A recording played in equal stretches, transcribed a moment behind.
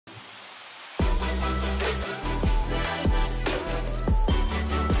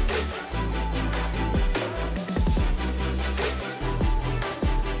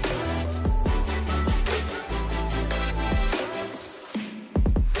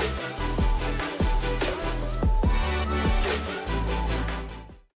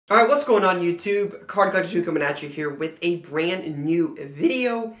Alright, what's going on YouTube? Card Collector 2 coming at you here with a brand new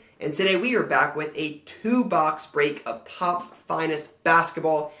video. And today we are back with a 2-box break of Topps Finest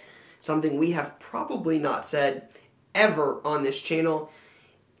Basketball. Something we have probably not said ever on this channel.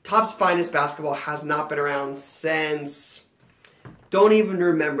 Topps Finest Basketball has not been around since... don't even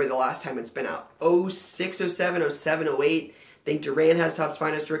remember the last time it's been out. 06, 07, 07, 08. I think Durant has Topps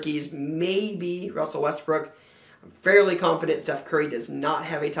Finest rookies. Maybe Russell Westbrook. I'm fairly confident Steph Curry does not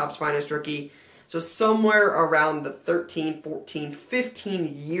have a Topps Finest rookie. So somewhere around the 13, 14,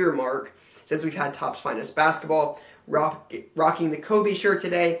 15 year mark since we've had Topps Finest Basketball. Rocking the Kobe shirt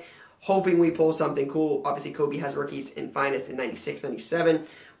today. Hoping we pull something cool. Obviously Kobe has rookies in Finest in 96, 97.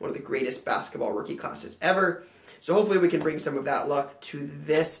 One of the greatest basketball rookie classes ever. So hopefully we can bring some of that luck to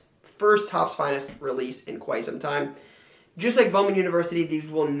this first Topps Finest release in quite some time. Just like Bowman University, these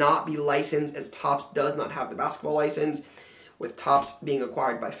will not be licensed as Topps does not have the basketball license. With Topps being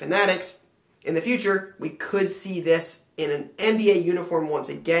acquired by Fanatics. In the future, we could see this in an NBA uniform once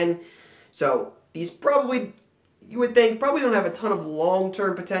again. So these probably, you would think, probably don't have a ton of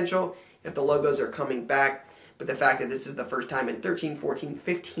long-term potential if the logos are coming back. But the fact that this is the first time in 13, 14,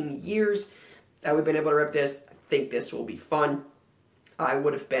 15 years that we've been able to rip this, I think this will be fun. I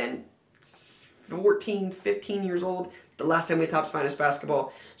would have been 14, 15 years old the last time we had Topps Finest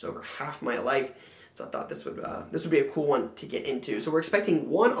Basketball, so over half my life. So I thought this would be a cool one to get into. So we're expecting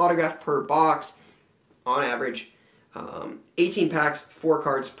one autograph per box on average. 18 packs, 4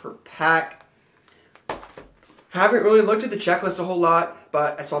 cards per pack. Haven't really looked at the checklist a whole lot,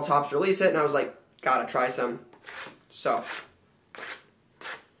 but I saw Topps release it and I was like, gotta try some. So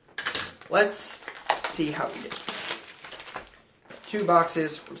let's see how we did. 2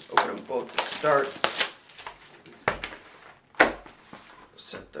 boxes. We'll just open them both to start.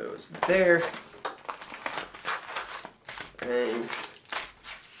 Set those there. Bang.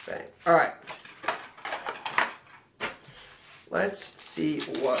 Bang. Alright. Let's see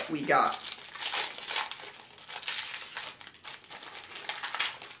what we got.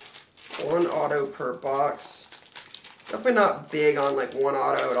 One auto per box. Definitely not big on like one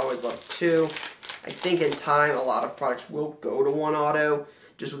auto. I'd always love 2. I think in time a lot of products will go to one auto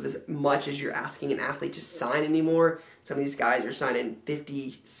just with as much as you're asking an athlete to sign anymore. Some of these guys are signing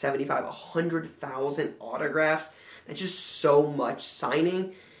 50, 75, 100,000 autographs. That's just so much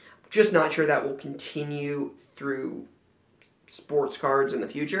signing. Just not sure that will continue through sports cards in the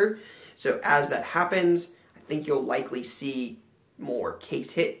future. So as that happens, I think you'll likely see more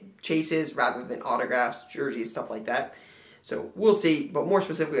case hit chases rather than autographs, jerseys, stuff like that. So we'll see, but more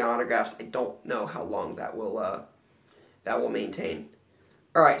specifically on autographs, I don't know how long that will maintain.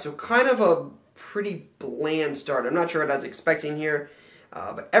 All right, so kind of a pretty bland start. I'm not sure what I was expecting here,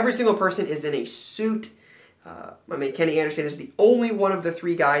 but every single person is in a suit. My man Kenny Anderson is the only one of the 4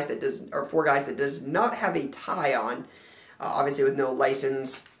 guys that does not have a tie on. Obviously with no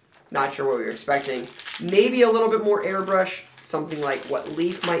license, not sure what we were expecting. Maybe a little bit more airbrush, something like what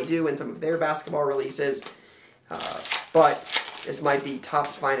Leaf might do in some of their basketball releases. But this might be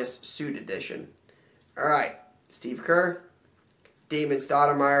Topps Finest Suit Edition. All right, Steve Kerr, Damon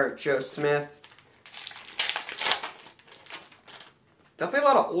Stoudemire, Joe Smith. Definitely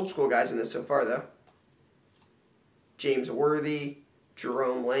a lot of old school guys in this so far, though. James Worthy,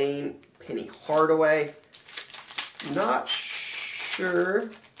 Jerome Lane, Penny Hardaway. Not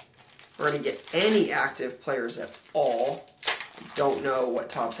sure we're going to get any active players at all. Don't know what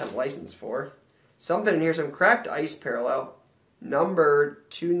Topps has license for. Something in here, some cracked ice parallel. Number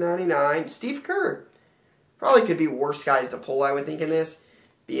 299, Steve Kerr. Probably could be worse guys to pull, I would think, in this.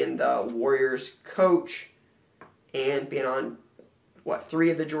 Being the Warriors coach and being on, what, 3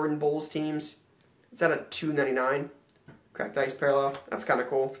 of the Jordan Bulls teams. Is that a 299? Cracked ice parallel. That's kind of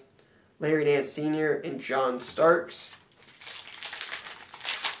cool. Larry Nance Sr. and John Starks.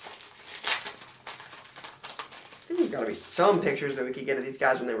 I think there's got to be some pictures that we could get of these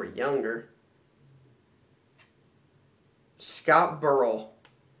guys when they were younger. Scott Burrell.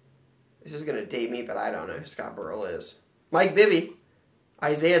 This is going to date me, but I don't know who Scott Burrell is. Mike Bibby.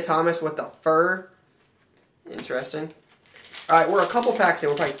 Isaiah Thomas with the fur. Interesting. All right, we're a couple packs in.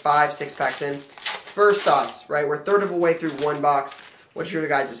 We're probably 5, 6 packs in. First thoughts, right? We're a third of a way through one box. What's your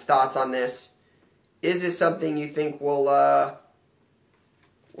guys' thoughts on this? Is this something you think will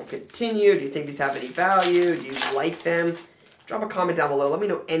continue? Do you think these have any value? Do you like them? Drop a comment down below. Let me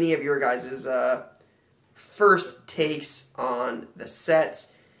know any of your guys' first takes on the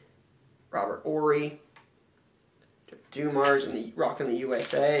sets. Robert Ory, Dumars, and rocking the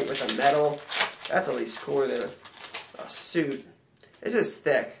USA with a medal. That's at least cooler than a suit. This is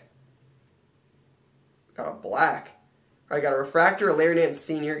thick. Got a black. I got a refractor, a Larry Nance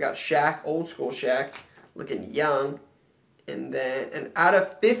Sr., got Shaq, old school Shaq, looking young. And then an out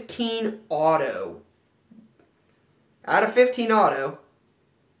of 15 auto. Out of 15 auto.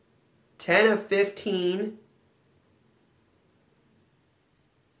 10 of 15.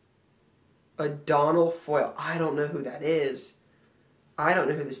 A Donald foil. I don't know who that is. I don't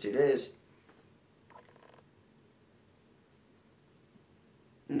know who this dude is.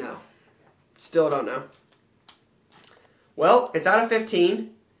 No. Still don't know. Well, it's out of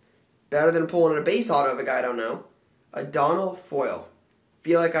 15. Better than pulling a base auto of a guy I don't know. A Donald foil.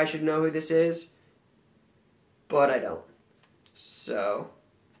 Feel like I should know who this is, but I don't. So,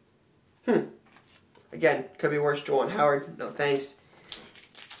 again, could be worse. Juwan Howard, no thanks.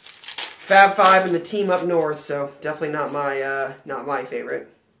 Fab Five and the team up north, so definitely not my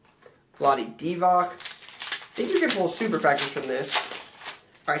favorite. Vlade Divac. I think you can pull super factors from this.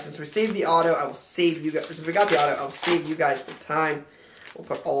 All right, since we saved the auto, I will save you guys. Since we got the auto, I'll save you guys the time. We'll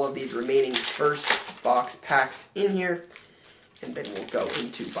put all of these remaining first box packs in here, and then we'll go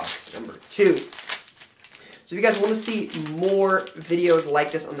into box number 2. So if you guys want to see more videos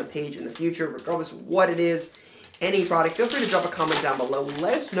like this on the page in the future, regardless of what it is, any product, feel free to drop a comment down below.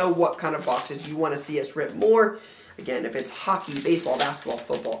 Let us know what kind of boxes you want to see us rip more. Again, if it's hockey, baseball, basketball,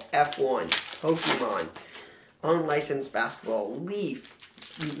 football, F1, Pokemon, unlicensed basketball, Leaf,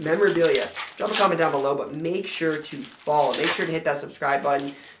 memorabilia, drop a comment down below, but make sure to follow. Make sure to hit that subscribe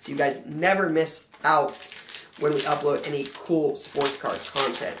button so you guys never miss out when we upload any cool sports card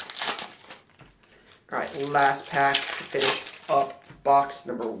content. Alright, last pack to finish up box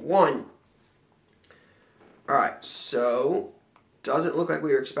number 1. Alright, so doesn't look like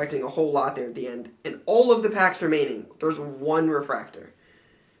we were expecting a whole lot there at the end. In all of the packs remaining, there's one refractor.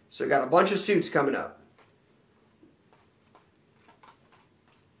 So we got a bunch of suits coming up.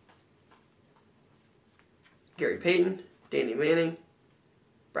 Gary Payton, Danny Manning,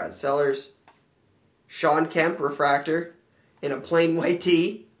 Brad Sellers, Sean Kemp, refractor, in a plain white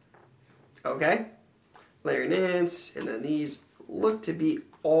tee. Okay. Larry Nance, and then these look to be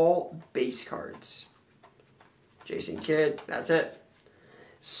all base cards. Jason Kidd, that's it.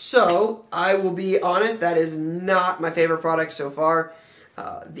 So, I will be honest, that is not my favorite product so far.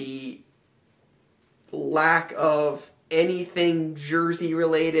 The lack of anything jersey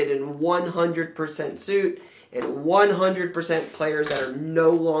related and 100% suit and 100% players that are no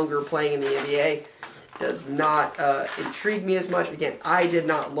longer playing in the NBA does not intrigue me as much. Again, I did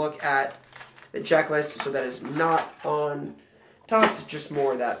not look at the checklist, so that is not on top. It's just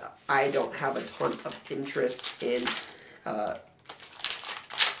more that I don't have a ton of interest in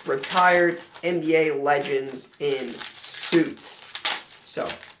retired NBA legends in suits. So,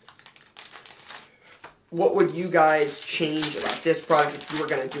 what would you guys change about this product if you were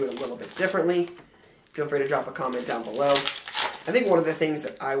going to do it a little bit differently? Feel free to drop a comment down below. I think one of the things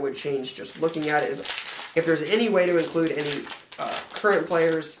that I would change just looking at it is if there's any way to include any current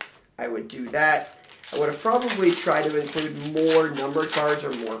players, I would do that. I would have probably tried to include more numbered cards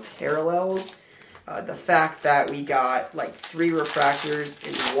or more parallels. The fact that we got like 3 refractors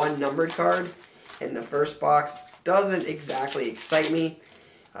and 1 numbered card in the first box doesn't exactly excite me,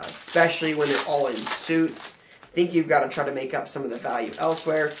 especially when they're all in suits. I think you've got to try to make up some of the value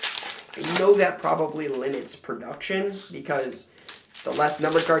elsewhere. I know that probably limits production because the less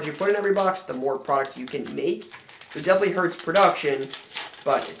numbered cards you put in every box, the more product you can make. So it definitely hurts production,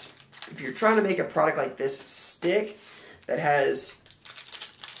 but if you're trying to make a product like this stick that has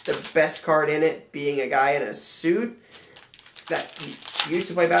the best card in it being a guy in a suit that used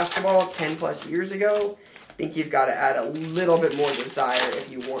to play basketball 10 plus years ago, I think you've got to add a little bit more desire if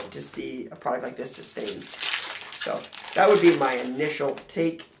you want to see a product like this sustained. So that would be my initial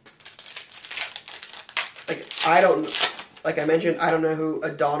take. Like I mentioned, I don't know who a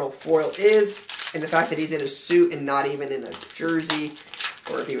Donald foil is, and the fact that he's in a suit and not even in a jersey,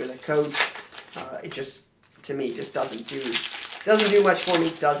 or if he was a coach, it just, to me, just doesn't do much for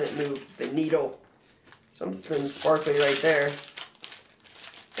me. Doesn't move the needle. Something sparkly right there.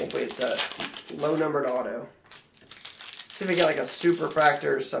 Hopefully it's a low numbered auto. See if we get like a super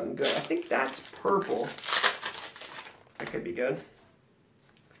refractor or something good. I think that's purple. That could be good.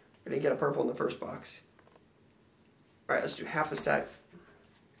 We didn't get a purple in the first box. Alright, let's do half the stack.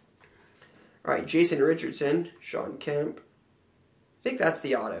 Alright, Jason Richardson, Sean Kemp. I think that's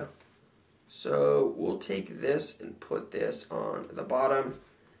the auto. So we'll take this and put this on the bottom.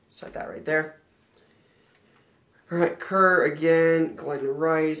 Set that right there. Alright, Kerr again, Glenn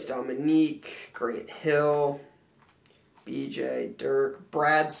Rice, Dominique, Grant Hill, BJ, Dirk,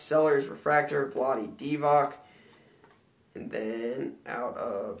 Brad Sellers, refractor, Vlade Divac. And then out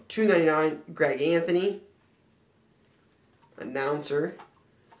of 299, Greg Anthony. Announcer.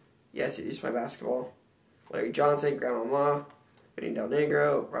 Yes, he used to play basketball. Larry Johnson, Grandma, Vinny Del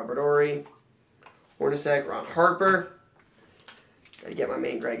Negro, Robert Ory, Hornacek, Ron Harper. Gotta get my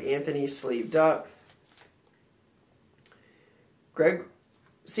main Greg Anthony sleeved up. Greg,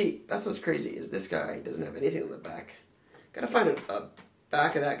 see, that's what's crazy, is this guy doesn't have anything on the back. Gotta find a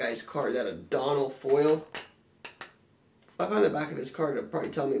back of that guy's card. Is that a Donald foil? If I find the back of his card, it'll probably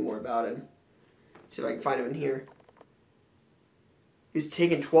tell me more about him. See if I can find him in here. He was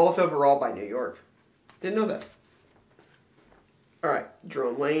taken 12th overall by New York. Didn't know that. Alright,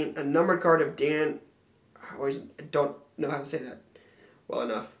 Jerome Lane. A numbered card of Dan. I don't know how to say that well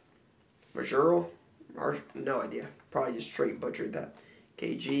enough. Majerle? No idea. Probably just straight butchered that.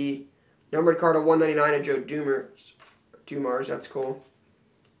 KG. Numbered card of 199 of Joe Dumars. Dumars, that's cool.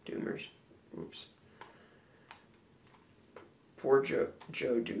 Dumars. Oops. Poor Joe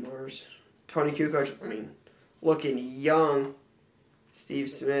Dumars. Tony Kukoc, I mean, looking young. Steve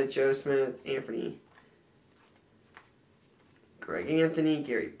Smith, Joe Smith, Anthony. Greg Anthony,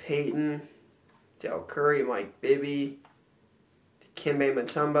 Gary Payton, Del Curry, Mike Bibby, Dikembe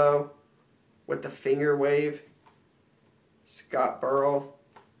Mutombo with the finger wave, Scott Burrell,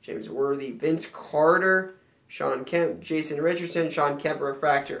 James Worthy, Vince Carter, Sean Kemp, Jason Richardson, Sean Kemp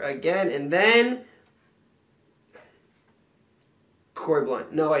refractor again, and then Corey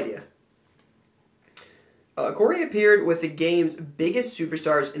Blunt. No idea. Corey appeared with the game's biggest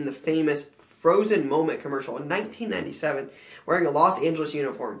superstars in the famous Frozen Moment commercial in 1997, wearing a Los Angeles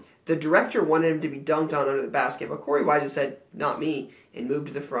uniform. The director wanted him to be dunked on under the basket, but Corey Weiser said, "Not me," and moved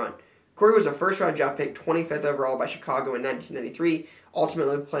to the front. Corey was a first-round draft pick, 25th overall by Chicago in 1993,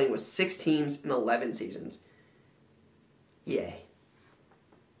 ultimately playing with 6 teams in 11 seasons. Yay.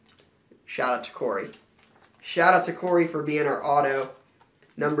 Shout out to Corey. Shout out to Corey for being our auto.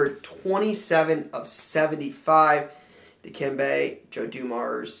 Number 27 of 75. Dikembe, Joe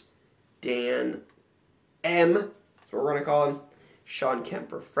Dumars, Dan M. That's what we're going to call him. Sean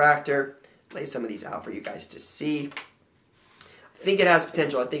Kemp refractor. Lay some of these out for you guys to see. I think it has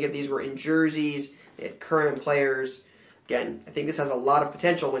potential. I think if these were in jerseys, they had current players. Again, I think this has a lot of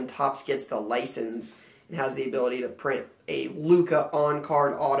potential when Topps gets the license and has the ability to print a Luka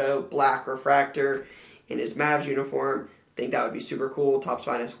on-card auto black refractor in his Mavs uniform. I think that would be super cool. Topps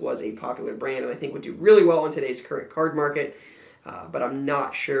Finest was a popular brand, and I think would do really well in today's current card market. But I'm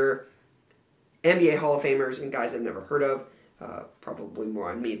not sure. NBA Hall of Famers and guys I've never heard of, probably more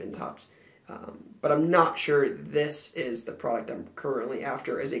on me than Topps. But I'm not sure this is the product I'm currently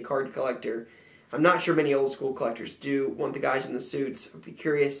after as a card collector. I'm not sure many old school collectors do want the guys in the suits. I'd be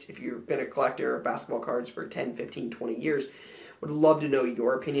curious if you've been a collector of basketball cards for 10, 15, 20 years. Would love to know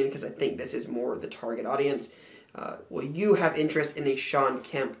your opinion because I think this is more the target audience. Will you have interest in a Sean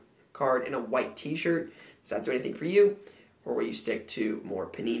Kemp card in a white t-shirt? Does that do anything for you? Or will you stick to more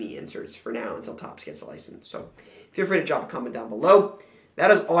Panini inserts for now until Topps gets a license? So feel free to drop a comment down below. That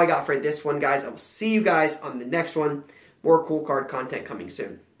is all I got for this one, guys. I will see you guys on the next one. More cool card content coming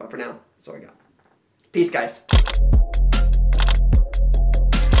soon. But for now, that's all I got. Peace, guys.